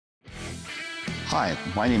Hi,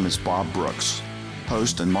 my name is Bob Brooks,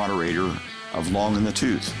 host and moderator of Long in the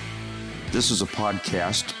Tooth. This is a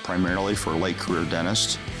podcast primarily for late career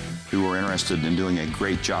dentists who are interested in doing a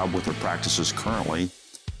great job with their practices currently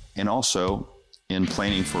and also in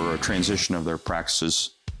planning for a transition of their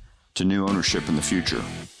practices to new ownership in the future.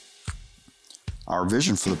 Our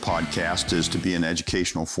vision for the podcast is to be an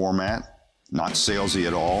educational format, not salesy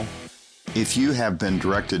at all. If you have been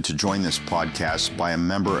directed to join this podcast by a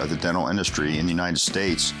member of the dental industry in the United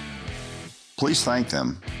States, please thank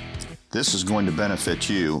them. This is going to benefit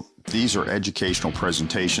you. These are educational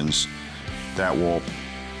presentations that will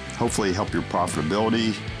hopefully help your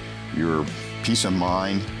profitability, your peace of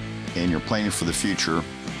mind, and your planning for the future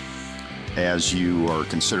as you are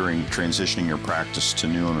considering transitioning your practice to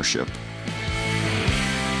new ownership.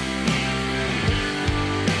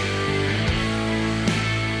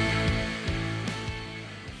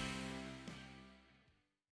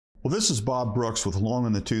 Well, this is Bob Brooks with Long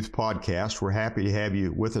in the Tooth podcast. We're happy to have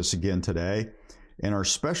you with us again today. And our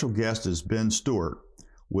special guest is Ben Stewart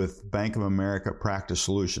with Bank of America Practice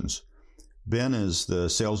Solutions. Ben is the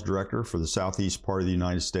sales director for the southeast part of the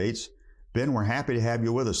United States. Ben, we're happy to have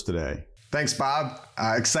you with us today. Thanks, Bob.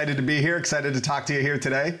 Excited to be here. Excited to talk to you here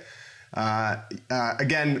today.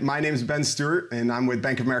 Again, my name is Ben Stewart, and I'm with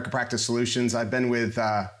Bank of America Practice Solutions. I've been with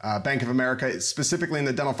Bank of America, specifically in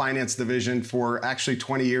the dental finance division, for actually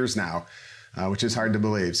 20 years now, which is hard to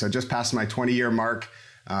believe. So just past my 20-year mark,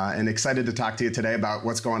 and excited to talk to you today about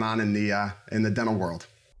what's going on in the dental world.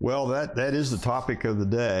 Well, that is the topic of the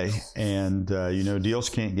day, and deals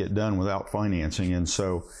can't get done without financing, and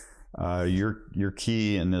so your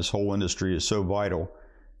key in this whole industry is so vital.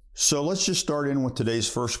 So let's just start in with today's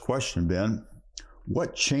first question, Ben.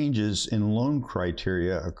 What changes in loan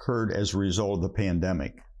criteria occurred as a result of the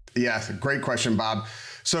pandemic? Yeah, great question, Bob.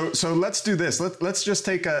 So let's do this. Let's just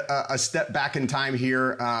take a step back in time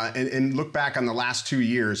here and look back on the last 2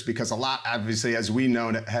 years, because a lot, obviously, as we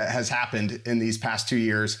know, has happened in these past 2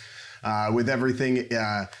 years with everything,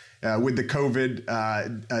 with the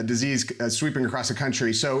COVID disease sweeping across the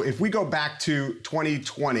country. So if we go back to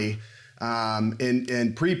 2020,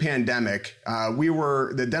 in pre-pandemic,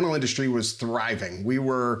 the dental industry was thriving. We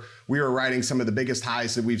were riding some of the biggest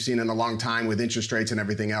highs that we've seen in a long time with interest rates and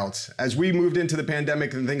everything else. As we moved into the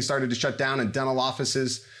pandemic and things started to shut down and dental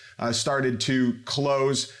offices started to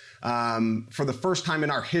close, for the first time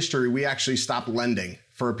in our history, we actually stopped lending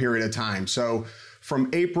for a period of time. So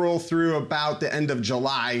from April through about the end of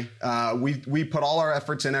July, we put all our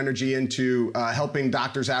efforts and energy into helping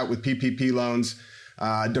doctors out with PPP loans,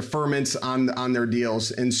 deferments on their deals.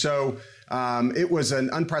 And so it was an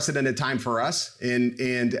unprecedented time for us.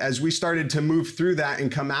 And as we started to move through that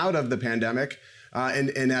and come out of the pandemic,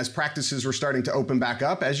 and as practices were starting to open back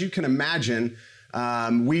up, as you can imagine,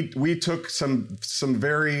 we took some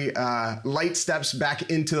very light steps back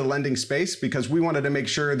into the lending space, because we wanted to make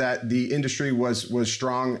sure that the industry was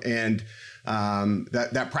strong and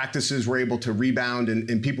that practices were able to rebound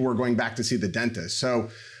and people were going back to see the dentist. So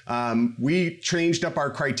we changed up our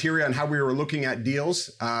criteria on how we were looking at deals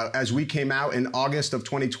as we came out in August of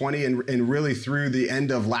 2020 and really through the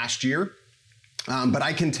end of last year. But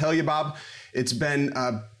I can tell you, Bob, it's been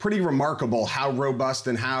pretty remarkable how robust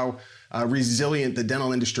and how resilient the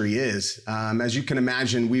dental industry is. As you can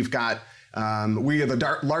imagine, we are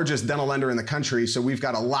the largest dental lender in the country, so we've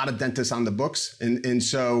got a lot of dentists on the books. And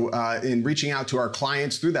so in reaching out to our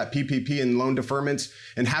clients through that PPP and loan deferments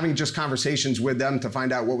and having just conversations with them to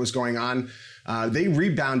find out what was going on, they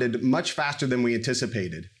rebounded much faster than we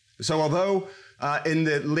anticipated. So although in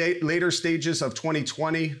the later stages of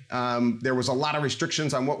 2020, there was a lot of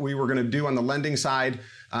restrictions on what we were going to do on the lending side,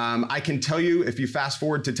 I can tell you, if you fast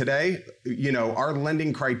forward to today, our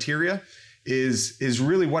lending criteria is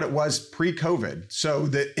really what it was pre-COVID. So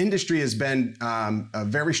the industry has been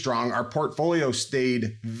very strong. Our portfolio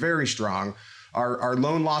stayed very strong. Our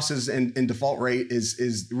loan losses and default rate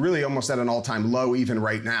is really almost at an all-time low even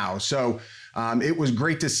right now. So it was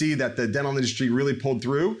great to see that the dental industry really pulled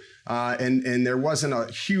through, and there wasn't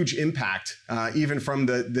a huge impact even from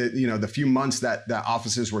the few months that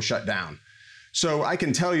offices were shut down. So I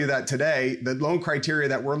can tell you that today, the loan criteria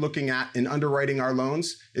that we're looking at in underwriting our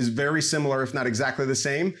loans is very similar, if not exactly the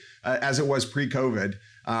same, as it was pre-COVID.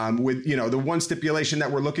 With the one stipulation that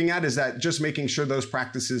we're looking at is that just making sure those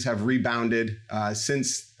practices have rebounded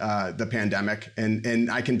since the pandemic, and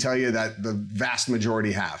I can tell you that the vast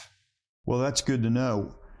majority have. Well, that's good to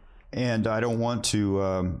know, and I don't want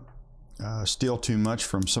to steal too much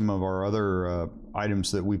from some of our other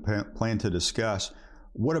items that we plan to discuss.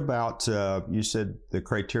 What about, you said the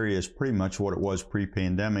criteria is pretty much what it was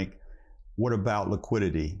pre-pandemic. What about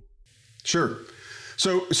liquidity? Sure.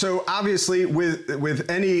 So obviously with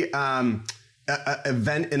any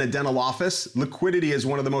event in a dental office, liquidity is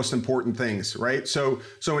one of the most important things, right? So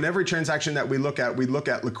in every transaction that we look at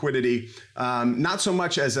liquidity, not so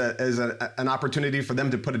much as an opportunity for them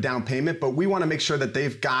to put a down payment, but we want to make sure that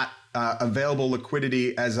they've got available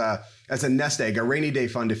liquidity as a nest egg, a rainy day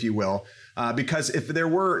fund, if you will. Because if there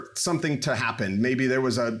were something to happen, maybe there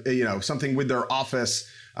was something with their office,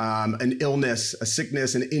 an illness, a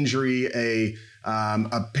sickness, an injury, a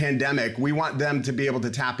pandemic, we want them to be able to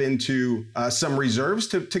tap into some reserves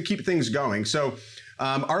to keep things going. So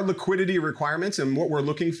our liquidity requirements and what we're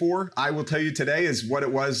looking for, I will tell you today, is what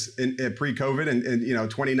it was in pre-COVID and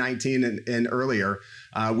 2019 and earlier.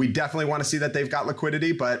 We definitely want to see that they've got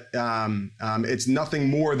liquidity, but it's nothing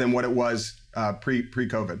more than what it was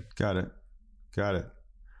pre-COVID. Got it.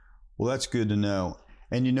 Well, that's good to know.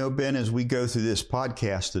 And Ben, as we go through this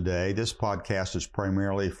podcast today, this podcast is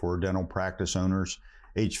primarily for dental practice owners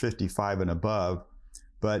age 55 and above,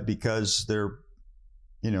 but because they're,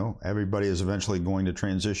 everybody is eventually going to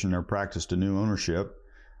transition their practice to new ownership,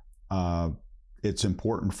 it's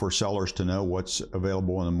important for sellers to know what's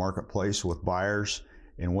available in the marketplace with buyers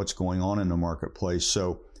and what's going on in the marketplace.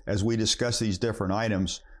 So as we discuss these different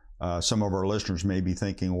items, some of our listeners may be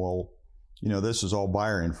thinking, well, this is all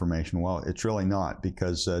buyer information. Well, it's really not,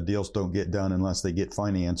 because deals don't get done unless they get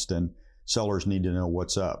financed, and sellers need to know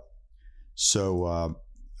what's up. So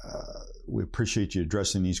we appreciate you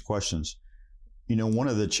addressing these questions. One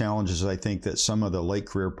of the challenges I think that some of the late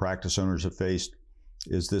career practice owners have faced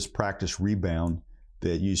is this practice rebound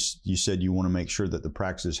that you said you want to make sure that the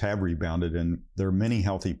practices have rebounded. And there are many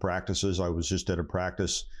healthy practices. I was just at a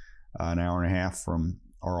practice an hour and a half from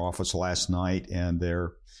our office last night, and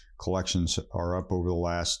their collections are up over the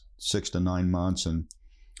last 6 to 9 months, and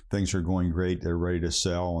things are going great. They're ready to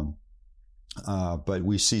sell. And but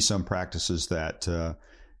we see some practices that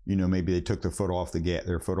maybe they took their foot off the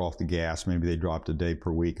gas. Maybe they dropped a day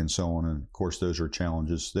per week and so on. And of course, those are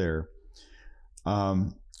challenges there.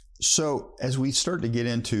 So as we start to get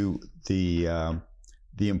into the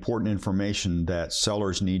important information that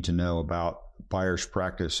sellers need to know about buyers'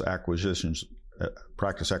 practice acquisition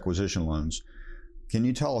loans, can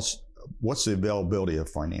you tell us what's the availability of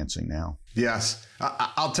financing now? Yes,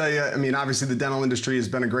 I'll tell you. Obviously, the dental industry has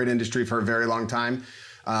been a great industry for a very long time.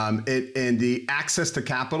 And the access to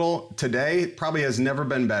capital today probably has never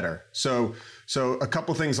been better. So a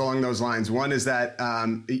couple things along those lines. One is that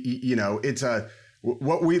it's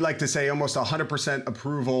what we like to say almost 100%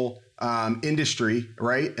 approval industry,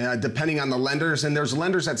 right? Depending on the lenders, and there's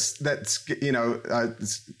lenders that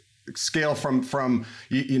scale from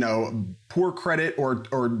poor credit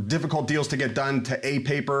or difficult deals to get done to A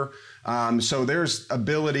paper. So there's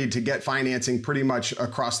ability to get financing pretty much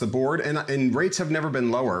across the board, and rates have never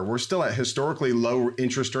been lower. We're still at historically low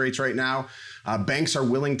interest rates right now. Banks are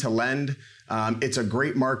willing to lend. It's a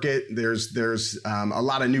great market. There's a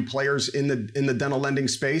lot of new players in the dental lending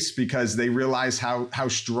space because they realize how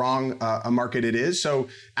strong a market it is. So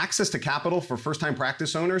access to capital for first-time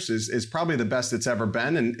practice owners is probably the best it's ever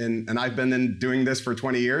been. And I've been doing this for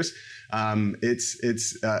 20 years.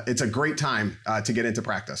 It's a great time to get into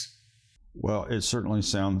practice. Well, it certainly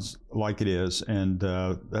sounds like it is, and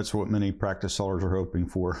that's what many practice sellers are hoping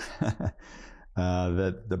for.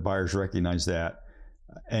 That the buyers recognize that.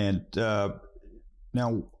 And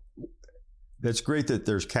now, that's great that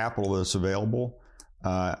there's capital that's available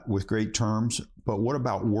with great terms, but what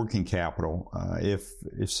about working capital if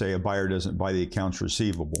say, a buyer doesn't buy the accounts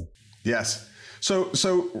receivable? Yes.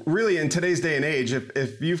 So really, in today's day and age,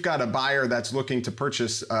 if you've got a buyer that's looking to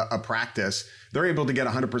purchase a practice, they're able to get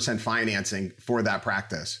 100% financing for that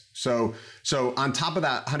practice. So on top of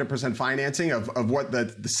that 100% financing of what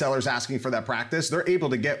the seller's asking for that practice, they're able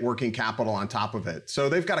to get working capital on top of it. So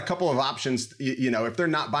they've got a couple of options. If they're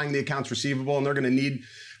not buying the accounts receivable and they're going to need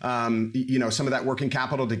some of that working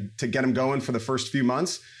capital to get them going for the first few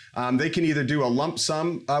months, they can either do a lump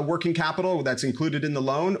sum working capital that's included in the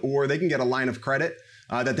loan, or they can get a line of credit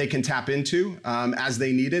that they can tap into as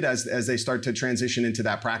they need it as they start to transition into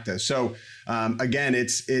that practice. So again,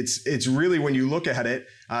 it's really, when you look at it,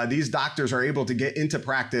 these doctors are able to get into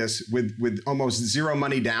practice with almost zero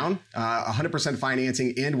money down, 100%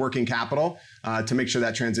 financing and working capital to make sure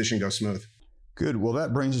that transition goes smooth. Good. Well,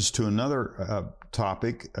 that brings us to another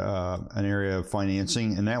topic, an area of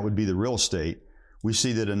financing, and that would be the real estate. We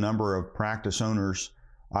see that a number of practice owners,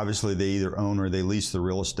 obviously they either own or they lease the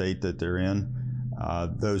real estate that they're in.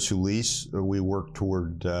 Those who lease, we work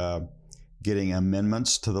toward getting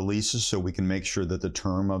amendments to the leases so we can make sure that the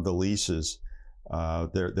term of the leases,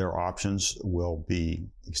 their options will be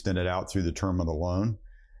extended out through the term of the loan.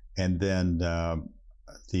 And then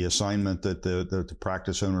the assignment that the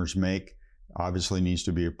practice owners make obviously needs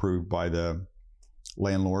to be approved by the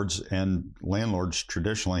landlords. And landlords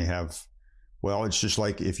traditionally have, well, it's just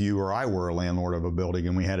like if you or I were a landlord of a building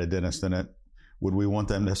and we had a dentist in it, would we want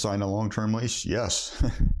them to sign a long-term lease? Yes.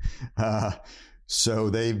 So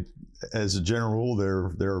they, as a general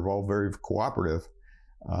rule, they're all very cooperative.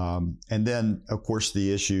 And then, of course,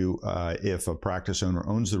 the issue, if a practice owner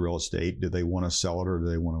owns the real estate, do they want to sell it or do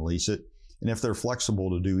they want to lease it? And if they're flexible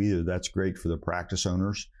to do either, that's great for the practice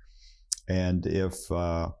owners. And if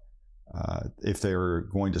they're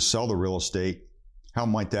going to sell the real estate, how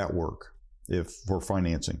might that work for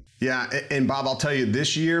financing? Yeah, and Bob, I'll tell you,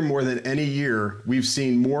 this year, more than any year, we've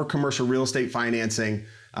seen more commercial real estate financing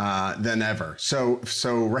than ever. So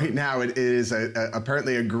right now it is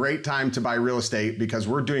apparently a great time to buy real estate because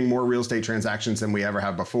we're doing more real estate transactions than we ever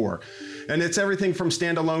have before. And it's everything from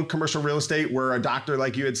standalone commercial real estate where a doctor,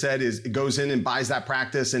 like you had said, goes in and buys that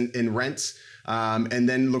practice and rents, and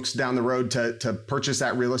then looks down the road to purchase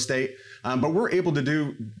that real estate. But we're able to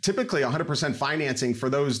do typically 100% financing for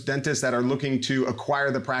those dentists that are looking to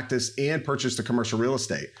acquire the practice and purchase the commercial real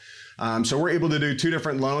estate. So we're able to do two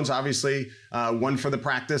different loans, obviously, one for the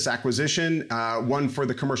practice acquisition, one for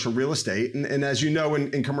the commercial real estate. And as you know,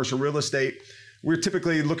 in commercial real estate, we're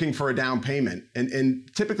typically looking for a down payment. And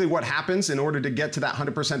typically what happens in order to get to that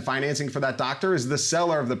 100% financing for that doctor is the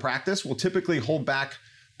seller of the practice will typically hold back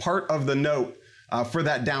part of the note for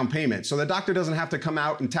that down payment. So the doctor doesn't have to come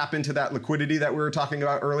out and tap into that liquidity that we were talking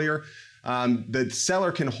about earlier. The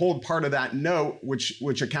seller can hold part of that note,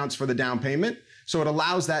 which accounts for the down payment. So it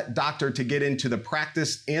allows that doctor to get into the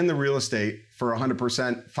practice and the real estate for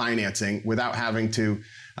 100% financing without having to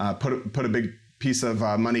put a big piece of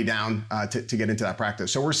money down to get into that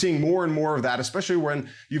practice. So we're seeing more and more of that, especially when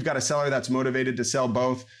you've got a seller that's motivated to sell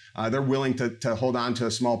both. They're willing to hold on to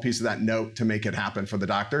a small piece of that note to make it happen for the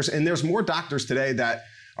doctors. And there's more doctors today that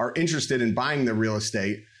are interested in buying the real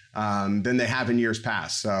estate than they have in years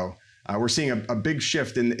past. So we're seeing a big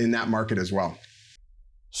shift in that market as well.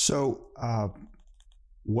 So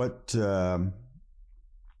what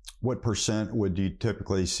percent would you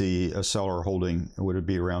typically see a seller holding? Would it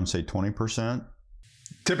be around, say, 20%?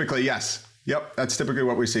 Typically, yes. Yep, that's typically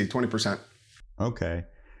what we see, 20%. Okay.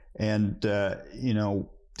 And,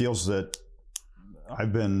 deals that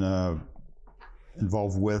I've been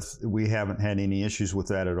involved with, we haven't had any issues with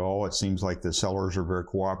that at all. It seems like the sellers are very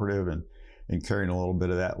cooperative and carrying a little bit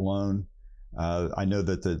of that loan. I know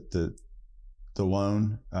that the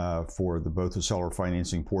loan for both the seller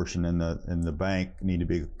financing portion and the bank need to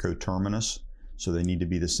be coterminous, so they need to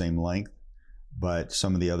be the same length. But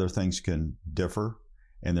some of the other things can differ,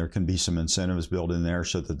 and there can be some incentives built in there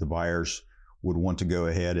so that the buyers would want to go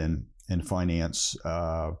ahead and finance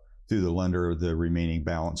through the lender the remaining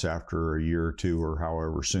balance after a year or two or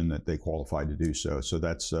however soon that they qualify to do so. So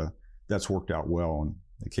that's worked out well in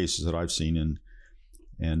the cases that I've seen,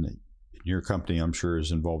 and your company, I'm sure,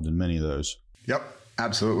 is involved in many of those. Yep,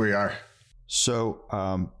 absolutely we are.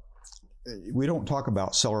 So we don't talk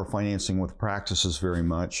about seller financing with practices very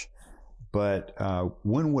much, but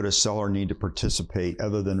when would a seller need to participate,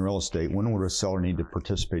 other than real estate, when would a seller need to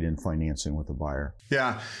participate in financing with a buyer?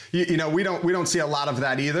 Yeah, we don't see a lot of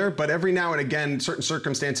that either, but every now and again, certain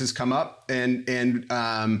circumstances come up and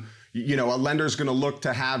a lender is going to look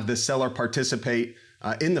to have the seller participate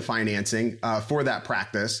in the financing for that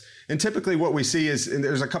practice. And typically what we see is, and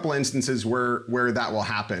there's a couple of instances where that will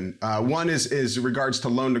happen. One is regards to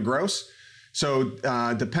loan to gross. So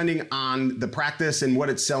depending on the practice and what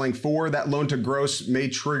it's selling for, that loan to gross may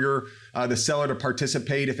trigger the seller to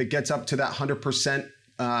participate. If it gets up to that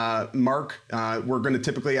 100% mark, we're going to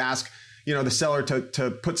typically ask the seller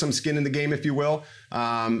to put some skin in the game, if you will,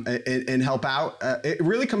 and help out. It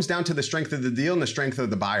really comes down to the strength of the deal and the strength of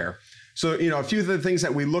the buyer. So, a few of the things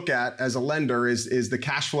that we look at as a lender is the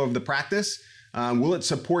cash flow of the practice. Will it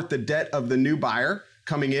support the debt of the new buyer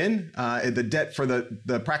coming in, the debt for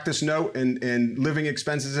the practice note and living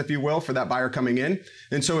expenses, if you will, for that buyer coming in?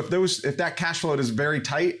 And so if that cash flow is very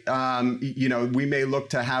tight, we may look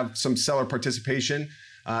to have some seller participation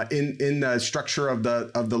in the structure of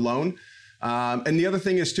the loan. And the other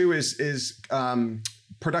thing is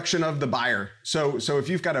production of the buyer. So if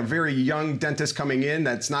you've got a very young dentist coming in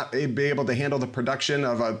that's not be able to handle the production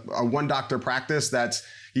of a one doctor practice that's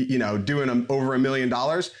doing over $1 million,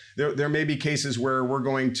 there may be cases where we're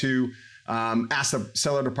going to ask the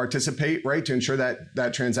seller to participate, right, to ensure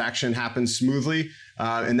that transaction happens smoothly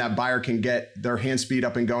and that buyer can get their hand speed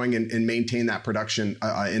up and going and maintain that production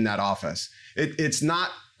in that office. It's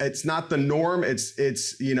not it's not the norm.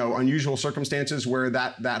 It's unusual circumstances where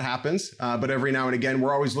that happens. But every now and again,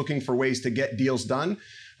 we're always looking for ways to get deals done.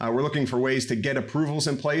 We're looking for ways to get approvals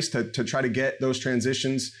in place to try to get those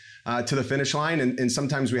transitions to the finish line. And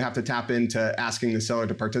sometimes we have to tap into asking the seller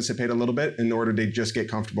to participate a little bit in order to just get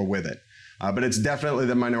comfortable with it. But it's definitely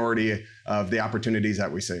the minority of the opportunities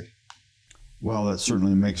that we see. Well, that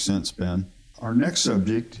certainly makes sense, Ben. Our next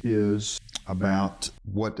subject is about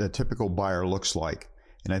what a typical buyer looks like.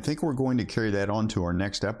 And I think we're going to carry that on to our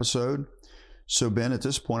next episode. So, Ben, at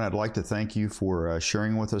this point, I'd like to thank you for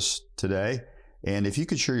sharing with us today. And if you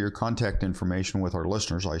could share your contact information with our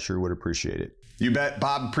listeners, I sure would appreciate it. You bet,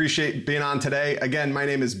 Bob. Appreciate being on today. Again, my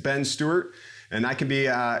name is Ben Stewart, and I can be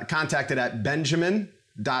contacted at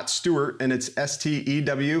benjamin.stewart, and it's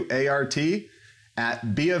Stewart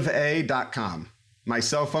 @bofa.com. My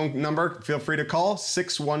cell phone number, feel free to call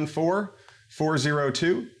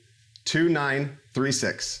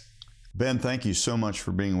 614-402-2936. Ben, thank you so much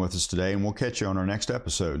for being with us today, and we'll catch you on our next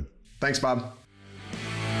episode. Thanks, Bob.